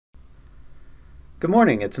Good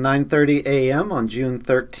morning. It's 9:30 a.m. on June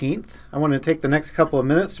 13th. I want to take the next couple of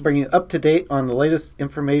minutes to bring you up to date on the latest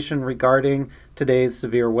information regarding today's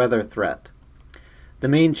severe weather threat. The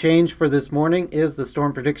main change for this morning is the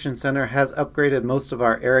Storm Prediction Center has upgraded most of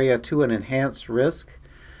our area to an enhanced risk.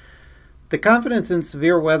 The confidence in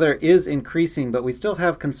severe weather is increasing, but we still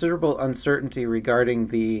have considerable uncertainty regarding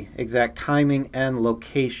the exact timing and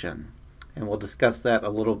location, and we'll discuss that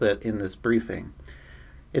a little bit in this briefing.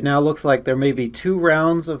 It now looks like there may be two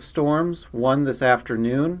rounds of storms, one this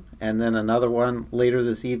afternoon and then another one later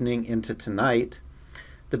this evening into tonight.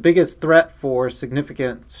 The biggest threat for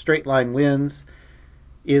significant straight line winds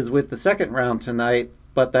is with the second round tonight,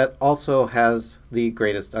 but that also has the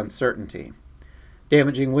greatest uncertainty.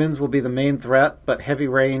 Damaging winds will be the main threat, but heavy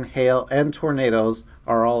rain, hail, and tornadoes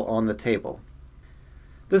are all on the table.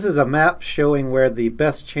 This is a map showing where the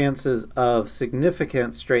best chances of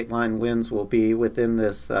significant straight line winds will be within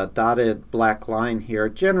this dotted black line here,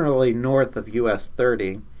 generally north of US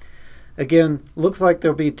 30. Again, looks like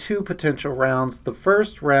there'll be two potential rounds. The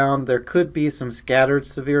first round, there could be some scattered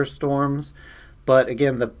severe storms, but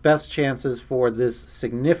again, the best chances for this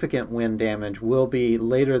significant wind damage will be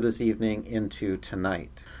later this evening into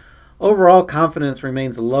tonight. Overall, confidence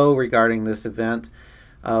remains low regarding this event.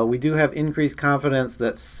 We do have increased confidence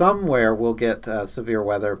that somewhere we'll get severe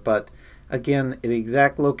weather, but again, the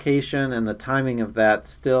exact location and the timing of that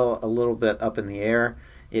still a little bit up in the air.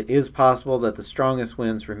 It is possible that the strongest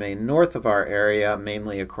winds remain north of our area,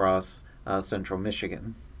 mainly across central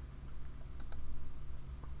Michigan.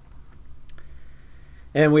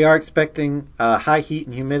 And we are expecting high heat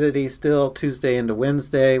and humidity still Tuesday into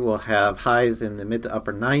Wednesday. We'll have highs in the mid to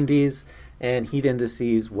upper 90s and heat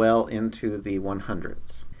indices well into the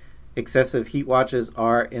 100s. Excessive heat watches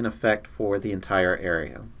are in effect for the entire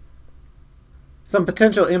area. Some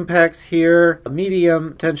potential impacts here: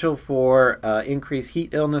 medium potential for increased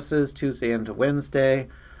heat illnesses Tuesday into Wednesday.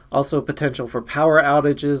 Also potential for power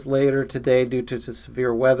outages later today due to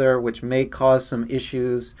severe weather, which may cause some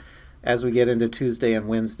issues as we get into Tuesday and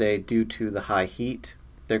Wednesday due to the high heat.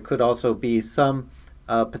 There could also be some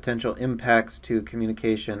potential impacts to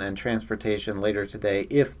communication and transportation later today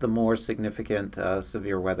if the more significant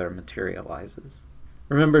severe weather materializes.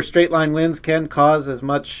 Remember, straight line winds can cause as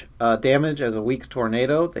much damage as a weak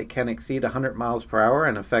tornado. They can exceed 100 miles per hour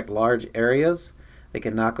and affect large areas. They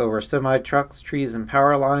can knock over semi-trucks, trees, and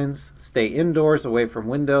power lines. Stay indoors, away from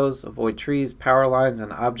windows. Avoid trees, power lines,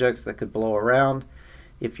 and objects that could blow around.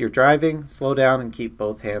 If you're driving, slow down and keep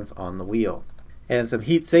both hands on the wheel. And some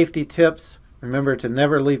heat safety tips. Remember to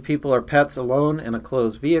never leave people or pets alone in a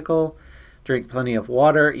closed vehicle. Drink plenty of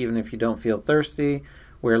water even if you don't feel thirsty.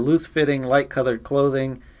 Wear loose-fitting, light-colored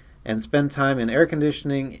clothing. And spend time in air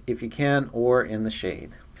conditioning if you can or in the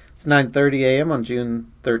shade. It's 9:30 a.m. on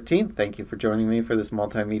June 13th. Thank you for joining me for this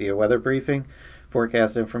multimedia weather briefing.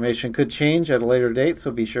 Forecast information could change at a later date,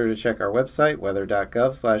 so be sure to check our website,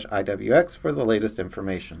 weather.gov/IWX, for the latest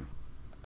information.